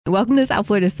Welcome to South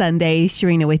Florida Sunday.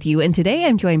 Sharina with you. And today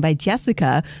I'm joined by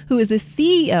Jessica, who is the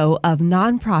CEO of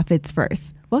Nonprofits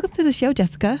First. Welcome to the show,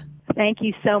 Jessica. Thank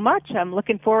you so much. I'm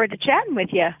looking forward to chatting with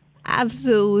you.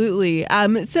 Absolutely.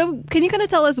 So can you kind of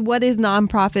tell us what is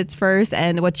Nonprofits First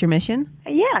and what's your mission?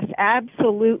 Yes,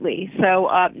 absolutely. So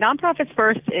Nonprofits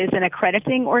First is an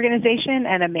accrediting organization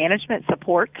and a management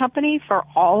support company for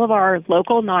all of our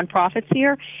local nonprofits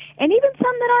here, and even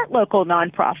some that aren't local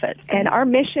nonprofits. And our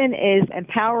mission is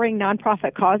empowering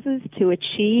nonprofit causes to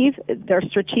achieve their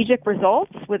strategic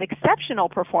results with exceptional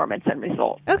performance and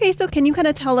results. Okay, so can you kind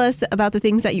of tell us about the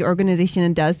things that your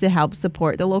organization does to help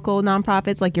support the local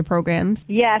nonprofits, like your programs?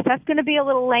 Yes, that's going to be a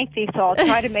little lengthy, so I'll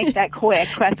try to make that quick.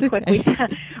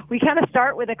 We kind of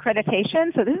start with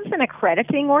accreditation. So this is an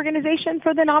accrediting organization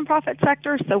for the nonprofit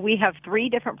sector. So we have 3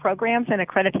 different programs in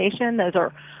accreditation. Those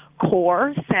are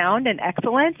core, sound, and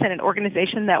excellence, and an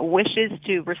organization that wishes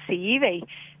to receive a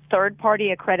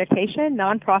third-party accreditation.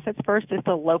 Nonprofits First is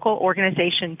the local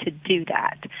organization to do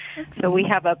that. Okay. So we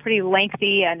have a pretty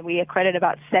lengthy, and we accredit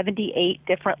about 78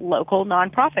 different local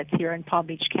nonprofits here in Palm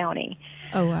Beach County.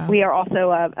 Oh, wow. We are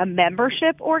also a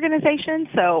membership organization,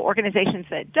 so organizations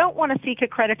that don't want to seek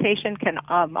accreditation can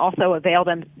also avail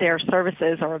their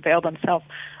services or avail themselves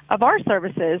of our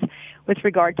services with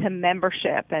regard to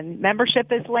membership. And membership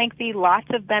is lengthy, lots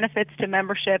of benefits to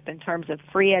membership in terms of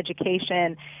free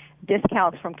education,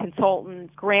 discounts from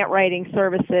consultants, grant writing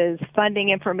services, funding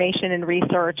information and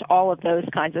research, all of those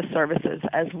kinds of services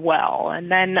as well.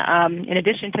 And then in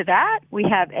addition to that, we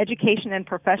have education and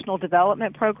professional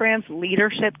development programs,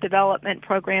 leadership development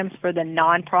programs for the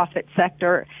nonprofit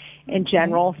sector in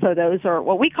general. So those are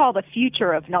what we call the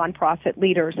future of nonprofit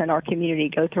leaders in our community,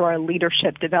 go through our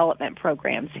leadership development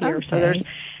programs here. Okay. So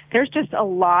there's just a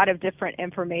lot of different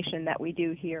information that we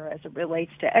do here as it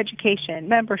relates to education,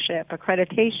 membership,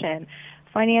 accreditation,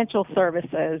 financial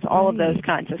services, all of those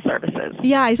kinds of services.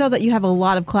 Yeah, I saw that you have a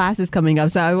lot of classes coming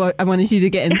up, so I wanted you to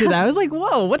get into that. I was like,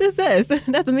 whoa, what is this?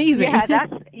 That's amazing.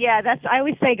 That's I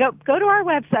always say go to our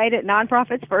website at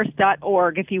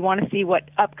nonprofitsfirst.org if you want to see what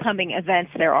upcoming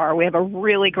events there are. We have a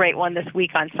really great one this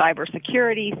week on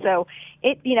cybersecurity. So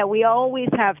we always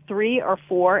have 3 or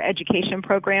 4 education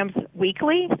programs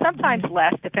weekly, sometimes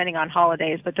less depending on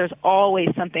holidays, but there's always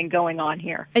something going on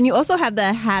here. And you also have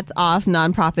the Hats Off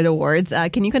Nonprofit Awards.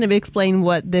 Can you kind of explain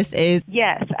what this is?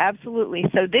 Yes, absolutely.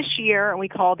 So this year we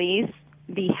call these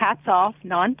the Hats Off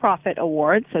Nonprofit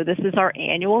Awards. So this is our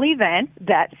annual event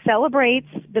that celebrates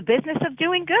the business of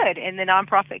doing good in the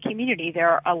nonprofit community. There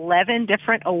are 11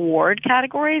 different award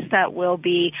categories that will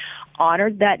be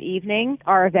honored that evening.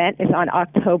 Our event is on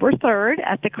October 3rd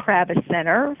at the Kravis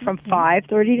Center from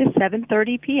 5:30 to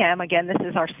 7:30 p.m. Again, this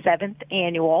is our 7th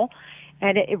annual.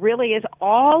 And it really is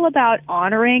all about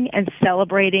honoring and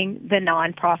celebrating the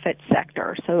nonprofit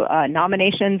sector. So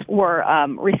nominations were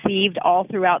received all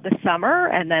throughout the summer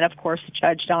and then, of course,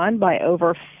 judged on by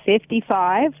over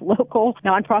 55 local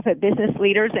nonprofit business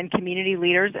leaders and community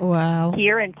leaders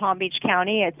here in Palm Beach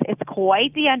County. It's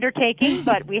quite the undertaking,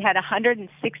 but we had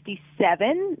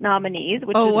 167 nominees,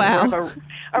 which is sort of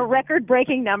a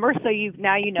record-breaking number. So you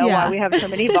know why we have so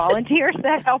many volunteers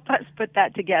that help us put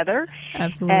that together.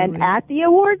 Absolutely. And at the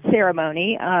award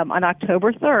ceremony on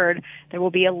October 3rd, there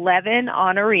will be 11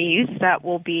 honorees that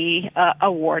will be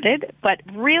awarded. But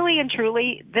really and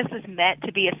truly, this is meant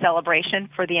to be a celebration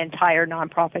for the entire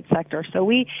nonprofit sector. So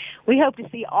we hope to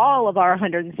see all of our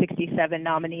 167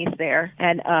 nominees there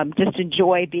and just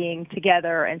enjoy being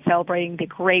together and celebrating the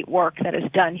great work that is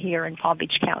done here in Palm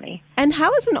Beach County. And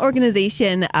how is an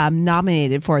organization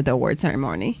nominated for the award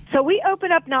ceremony? So we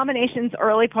open up nominations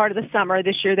early part of the summer.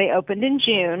 This year they opened in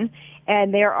June.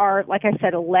 And there are, like I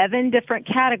said, 11 different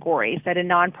categories that a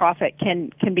nonprofit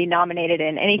can be nominated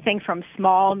in. Anything from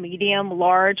small, medium,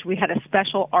 large. We had a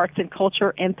special Arts and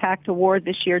Culture Impact Award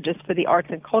this year just for the arts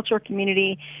and culture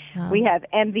community. We have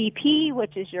MVP,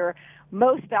 which is your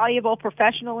most valuable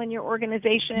professional in your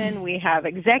organization. We have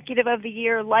Executive of the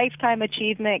Year, Lifetime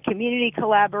Achievement, Community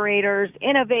Collaborators,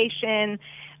 Innovation.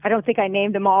 I don't think I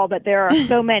named them all, but there are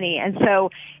so many. And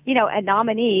so, a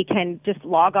nominee can just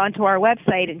log on to our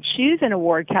website and choose an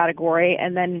award category,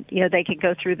 and then, they can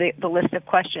go through the list of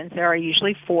questions. There are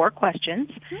usually 4 questions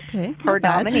per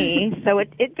nominee. So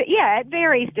it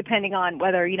varies depending on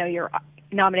whether, you're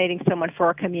nominating someone for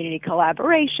a community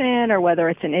collaboration or whether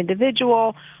it's an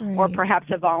individual or perhaps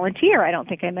a volunteer. I don't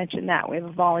think I mentioned that. We have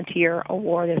a volunteer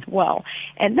award as well.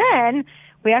 And then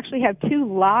we actually have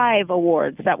 2 live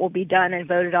awards that will be done and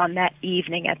voted on that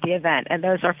evening at the event. And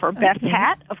those are for Best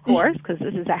Hat, of course, because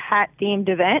this is a hat-themed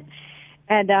event,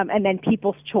 and then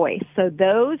People's Choice. So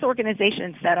those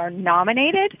organizations that are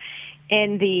nominated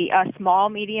In the small,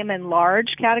 medium, and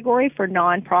large category for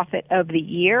nonprofit of the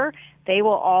year, they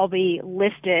will all be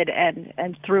listed,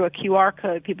 and through a QR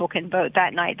code, people can vote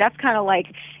that night. That's kind of like,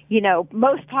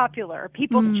 most popular,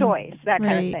 people's choice, that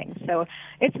kind of thing. So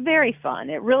it's very fun.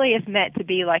 It really is meant to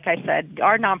be, like I said,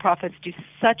 our nonprofits do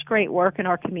such great work in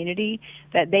our community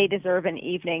that they deserve an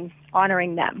evening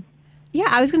honoring them. Yeah,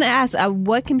 I was going to ask,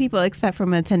 what can people expect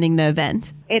from attending the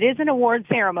event? It is an award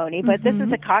ceremony, but this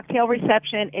is a cocktail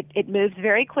reception. It moves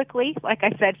very quickly. Like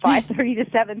I said, 5:30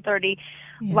 to 7:30.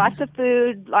 Yeah. Lots of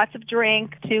food, lots of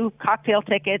drink, 2 cocktail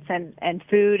tickets, and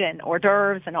food and hors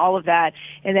d'oeuvres and all of that.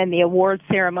 And then the award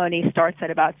ceremony starts at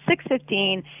about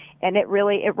 6:15. And it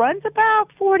runs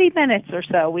about 40 minutes or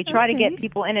so. We try to get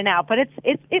people in and out, but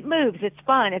it moves. It's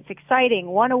fun. It's exciting.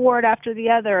 One award after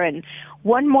the other, and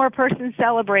one more person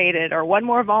celebrated, or one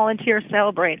more volunteer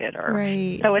celebrated.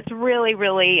 So it's really,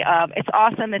 really, it's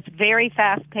awesome. It's very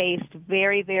fast paced,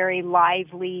 very, very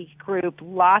lively group.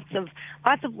 Lots of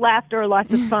laughter,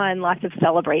 lots of fun, lots of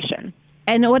celebration.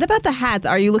 And what about the hats?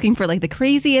 Are you looking for the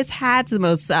craziest hats, the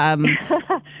most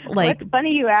It's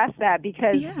funny you ask that,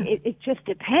 because it just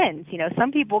depends.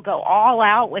 Some people go all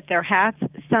out with their hats.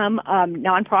 Some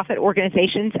nonprofit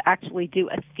organizations actually do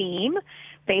a theme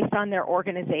based on their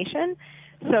organization.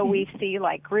 So we see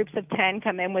groups of 10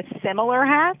 come in with similar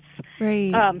hats,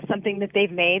 something that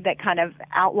they've made that kind of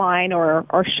outline or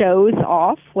shows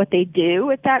off what they do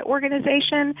at that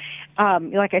organization.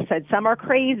 Like I said, some are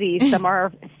crazy, some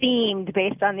are themed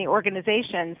based on the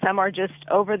organization, some are just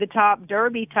over-the-top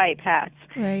derby-type hats.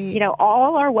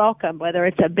 All are welcome, whether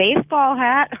it's a baseball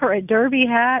hat or a derby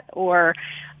hat or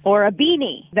a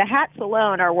beanie. The hats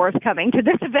alone are worth coming to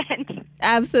this event.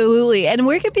 Absolutely. And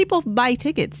where can people buy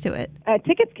tickets to it?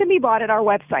 Tickets can be bought at our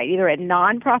website, either at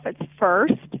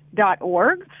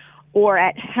nonprofitsfirst.org or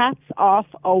at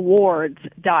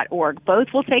hatsoffawards.org.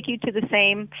 Both will take you to the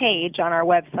same page on our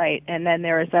website, and then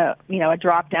there is a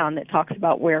drop down that talks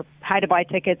about how to buy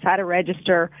tickets, how to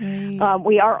register.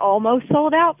 We are almost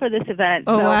sold out for this event.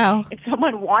 Oh, so wow. If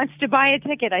someone wants to buy a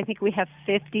ticket, I think we have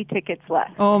 50 tickets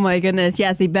left. Oh my goodness.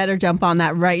 Yes, you better jump on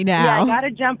that right now. Yeah, got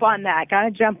to jump on that.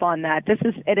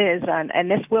 It is, and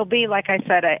this will be, like I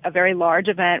said, a very large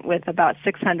event with about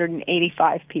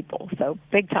 685 people. So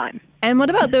big time. And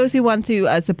what about those who want to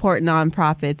support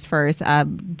nonprofits first?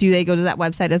 Do they go to that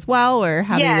website as well, or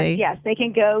how do they? Yes, they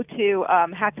can go to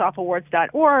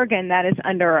hatsoffawards.org, and that is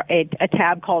under a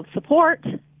tab called Support.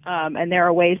 And there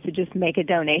are ways to just make a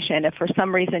donation. If for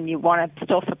some reason you want to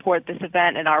still support this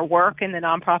event and our work in the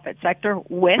nonprofit sector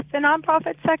with the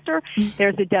nonprofit sector,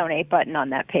 there's a donate button on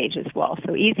that page as well.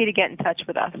 So easy to get in touch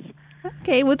with us.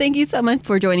 Okay, well, thank you so much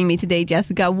for joining me today,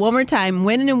 Jessica. One more time,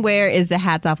 when and where is the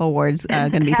Hats Off Awards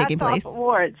going to be taking place? Hats Off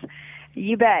Awards.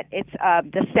 You bet. It's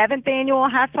the 7th annual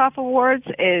Hats Off Awards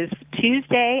is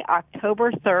Tuesday,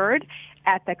 October 3rd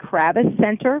at the Kravis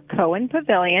Center Cohen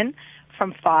Pavilion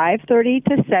from 5:30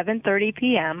 to 7:30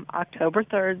 p.m. October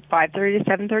 3rd, 5:30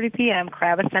 to 7:30 p.m.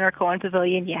 Kravis Center Cohen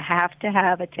Pavilion. You have to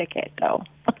have a ticket, though.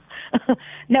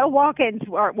 No walk-ins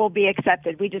will be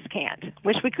accepted. We just can't.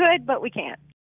 Wish we could, but we can't.